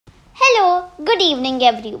Good evening,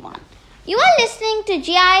 everyone. You are listening to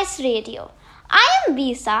GIS Radio. I am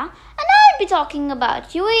Bisa and I'll be talking about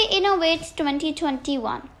UAE Innovates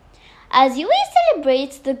 2021. As UAE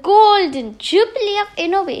celebrates the golden jubilee of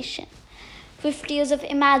innovation, 50 years of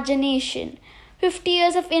imagination, 50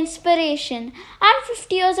 years of inspiration, and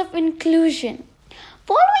 50 years of inclusion.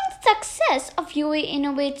 Following the success of UAE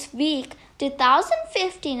Innovates Week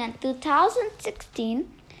 2015 and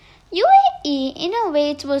 2016, UAE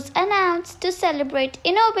Innovates was announced to celebrate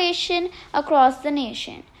innovation across the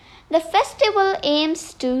nation. The festival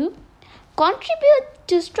aims to contribute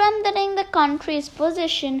to strengthening the country's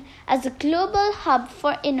position as a global hub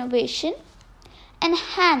for innovation,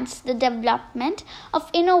 enhance the development of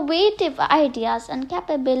innovative ideas and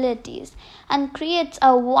capabilities, and creates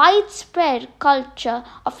a widespread culture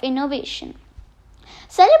of innovation.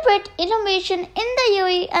 Celebrate innovation in the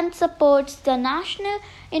UAE and supports the National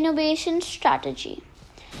Innovation Strategy.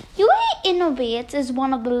 UAE Innovates is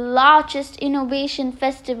one of the largest innovation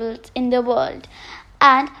festivals in the world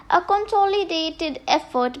and a consolidated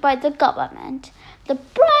effort by the government, the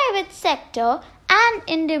private sector, and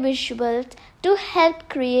individuals to help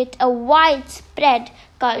create a widespread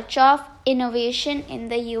culture of innovation in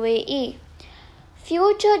the UAE.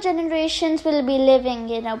 Future generations will be living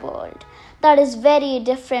in a world that is very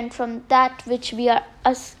different from that which we are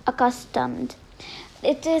accustomed.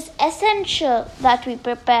 It is essential that we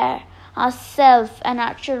prepare ourselves and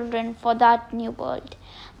our children for that new world.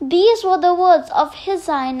 These were the words of His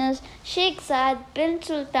Highness Sheikh Zayed bin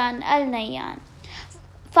Sultan Al Nahyan,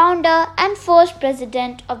 founder and first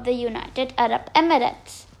president of the United Arab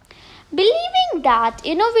Emirates. Believing that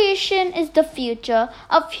innovation is the future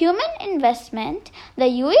of human investment, the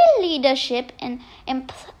UAE leadership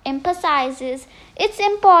emphasizes its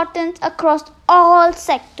importance across all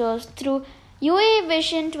sectors through UAE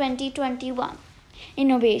Vision 2021.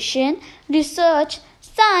 Innovation, research,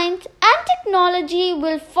 science, and technology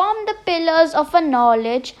will form the pillars of a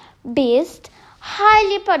knowledge-based,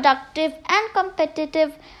 highly productive, and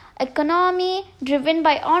competitive economy driven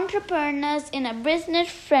by entrepreneurs in a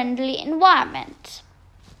business-friendly environment,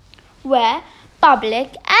 where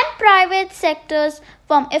public and private sectors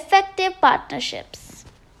form effective partnerships.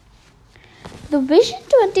 The Vision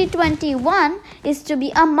 2021 is to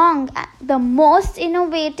be among the most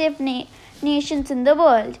innovative nations in the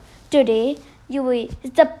world. Today, UAE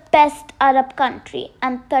is the best Arab country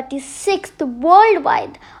and 36th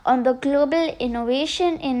worldwide on the Global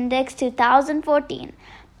Innovation Index 2014.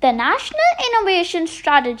 The National Innovation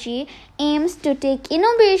Strategy aims to take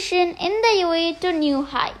innovation in the UAE to new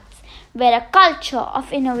heights, where a culture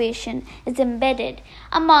of innovation is embedded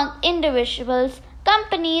among individuals,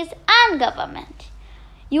 companies, and government.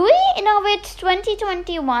 UAE Innovates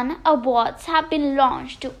 2021 awards have been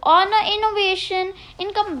launched to honor innovation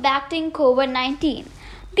in combating COVID-19.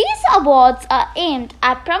 These awards are aimed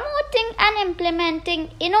at promoting and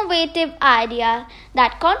implementing innovative ideas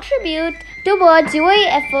that contribute towards UAE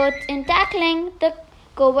efforts in tackling the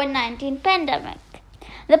COVID-19 pandemic.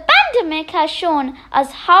 The pandemic has shown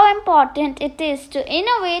us how important it is to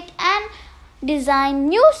innovate and design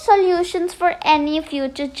new solutions for any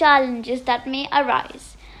future challenges that may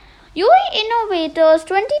arise. UAE Innovators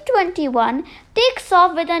 2021 takes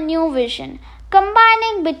off with a new vision,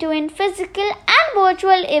 combining between physical and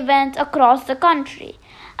virtual events across the country.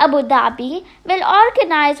 Abu Dhabi will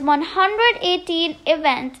organize 118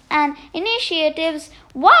 events and initiatives,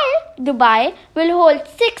 while Dubai will hold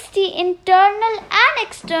 60 internal and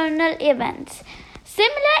external events.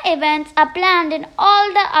 Similar events are planned in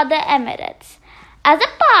all the other Emirates. As a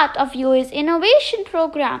part of UAE's innovation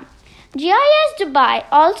program, GIS Dubai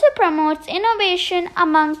also promotes innovation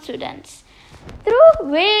among students.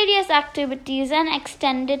 Through various activities and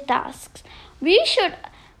extended tasks, we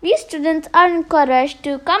students are encouraged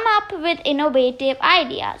to come up with innovative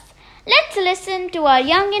ideas. Let's listen to our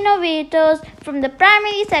young innovators from the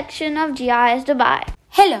primary section of GIS Dubai.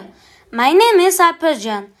 Hello, my name is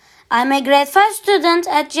Alperjan. I'm a grade 5 student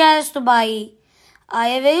at GIS Dubai. I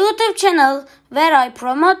have a YouTube channel where I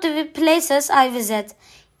promote the places I visit.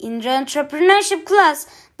 In the entrepreneurship class,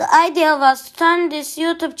 the idea was to turn this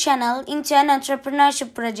YouTube channel into an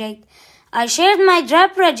entrepreneurship project. I shared my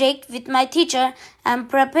draft project with my teacher and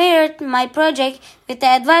prepared my project with the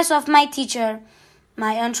advice of my teacher.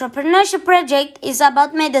 My entrepreneurship project is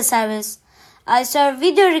about media service. I serve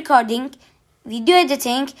video recording, video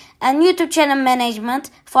editing, and YouTube channel management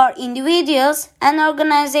for individuals and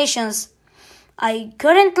organizations. I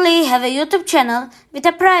currently have a YouTube channel with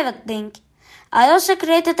a private link. I also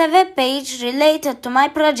created a web page related to my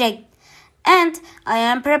project, and I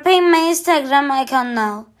am preparing my Instagram account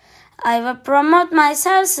now. I will promote my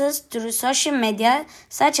services through social media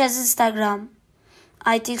such as Instagram.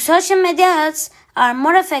 I think social media ads are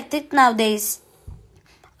more effective nowadays.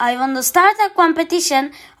 I want to start a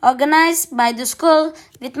competition organized by the school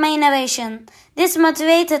with my innovation. This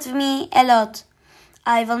motivated me a lot.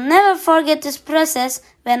 I will never forget this process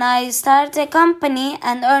when I start a company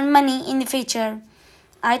and earn money in the future.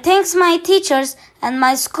 I thank my teachers and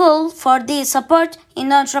my school for the support in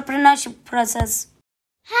the entrepreneurship process.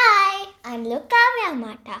 Hi, I'm Lukavya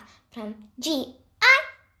Mata from GIIS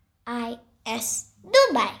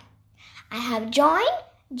Dubai. I have joined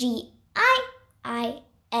GIIS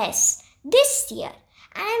this year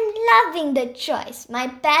and I'm loving the choice my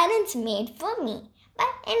parents made for me by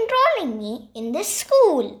enrolling me in this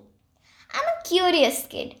school. I'm a curious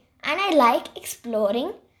kid and I like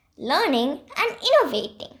exploring, learning and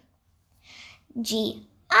innovating. GIIS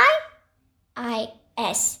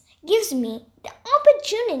gives me the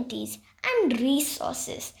opportunities and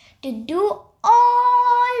resources to do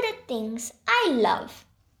all the things I love.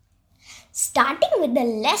 Starting with the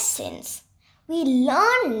lessons, we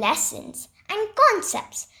learn lessons and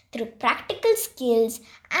concepts through practical skills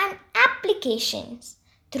and applications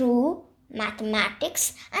through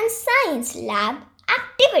mathematics and science lab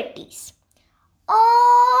activities.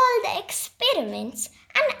 All the experiments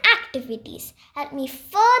and activities help me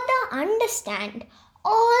further understand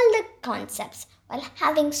all the concepts while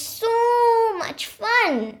having so much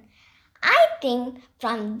fun. I think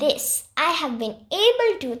from this I have been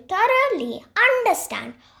able to thoroughly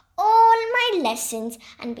understand all my lessons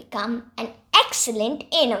and become an excellent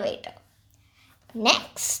innovator.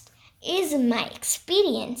 Next is my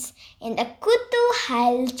experience in the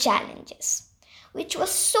Kutuhal challenges, which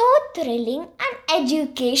was so thrilling and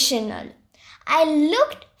educational. I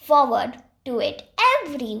looked forward to it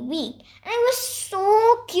every week and I was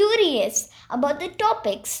so curious about the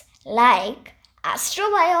topics like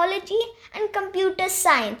astrobiology and computer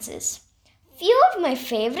sciences. Few of my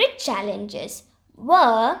favorite challenges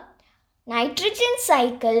were nitrogen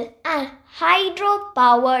cycle and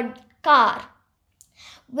hydro-powered car,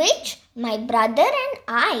 which my brother and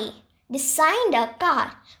I designed a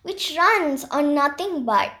car which runs on nothing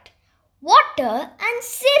but water and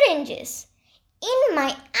syringes. In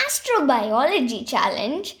my astrobiology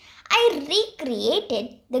challenge, I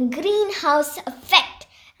recreated the greenhouse effect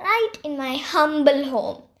right in my humble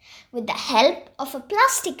home with the help of a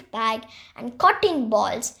plastic bag and cotton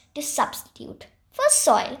balls to substitute for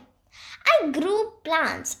soil. I grew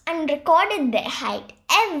plants and recorded their height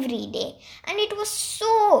every day, and it was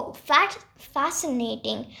so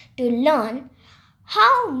fascinating to learn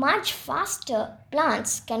how much faster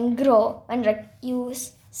plants can grow when we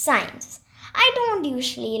use science. I don't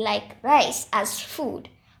usually like rice as food,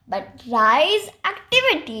 but rice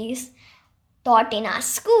activities taught in our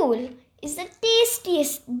school is the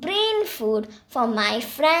tastiest brain food for my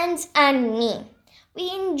friends and me. We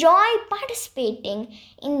enjoy participating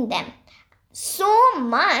in them so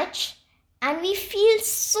much and we feel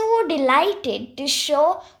so delighted to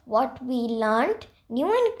show what we learned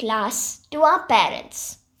new in class to our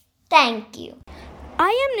parents. Thank you. I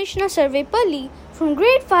am Nishna Sarvepalli from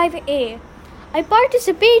grade 5A. I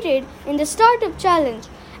participated in the Startup Challenge,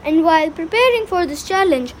 and while preparing for this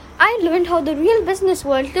challenge, I learned how the real business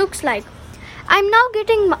world looks like. I'm now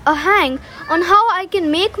getting a hang on how I can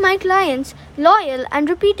make my clients loyal and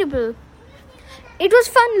repeatable. It was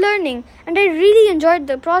fun learning, and I really enjoyed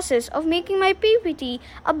the process of making my PPT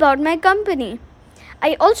about my company.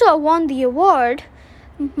 I also won the award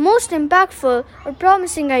Most Impactful or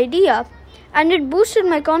Promising Idea, and it boosted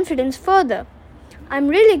my confidence further. I'm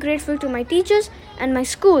really grateful to my teachers and my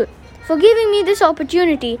school for giving me this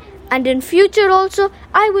opportunity, and in future also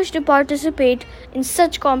I wish to participate in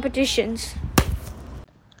such competitions.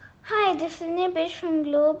 Hi, this is Nibish from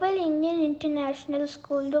Global Indian International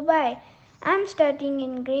School, Dubai. I'm studying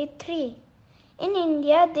in grade 3. In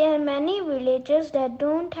India, there are many villages that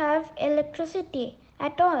don't have electricity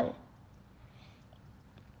at all.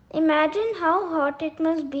 Imagine how hot it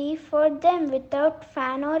must be for them without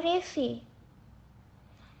fan or AC.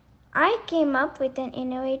 I came up with an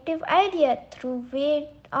innovative idea through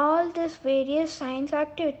all these various science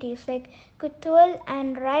activities like Kutual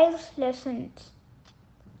and Rise lessons,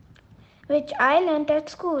 which I learnt at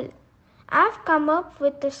school. I've come up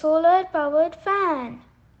with the solar powered fan.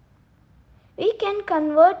 We can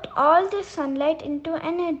convert all this sunlight into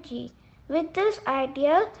energy. With this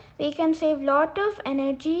idea, we can save lot of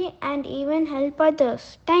energy and even help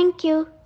others. Thank you.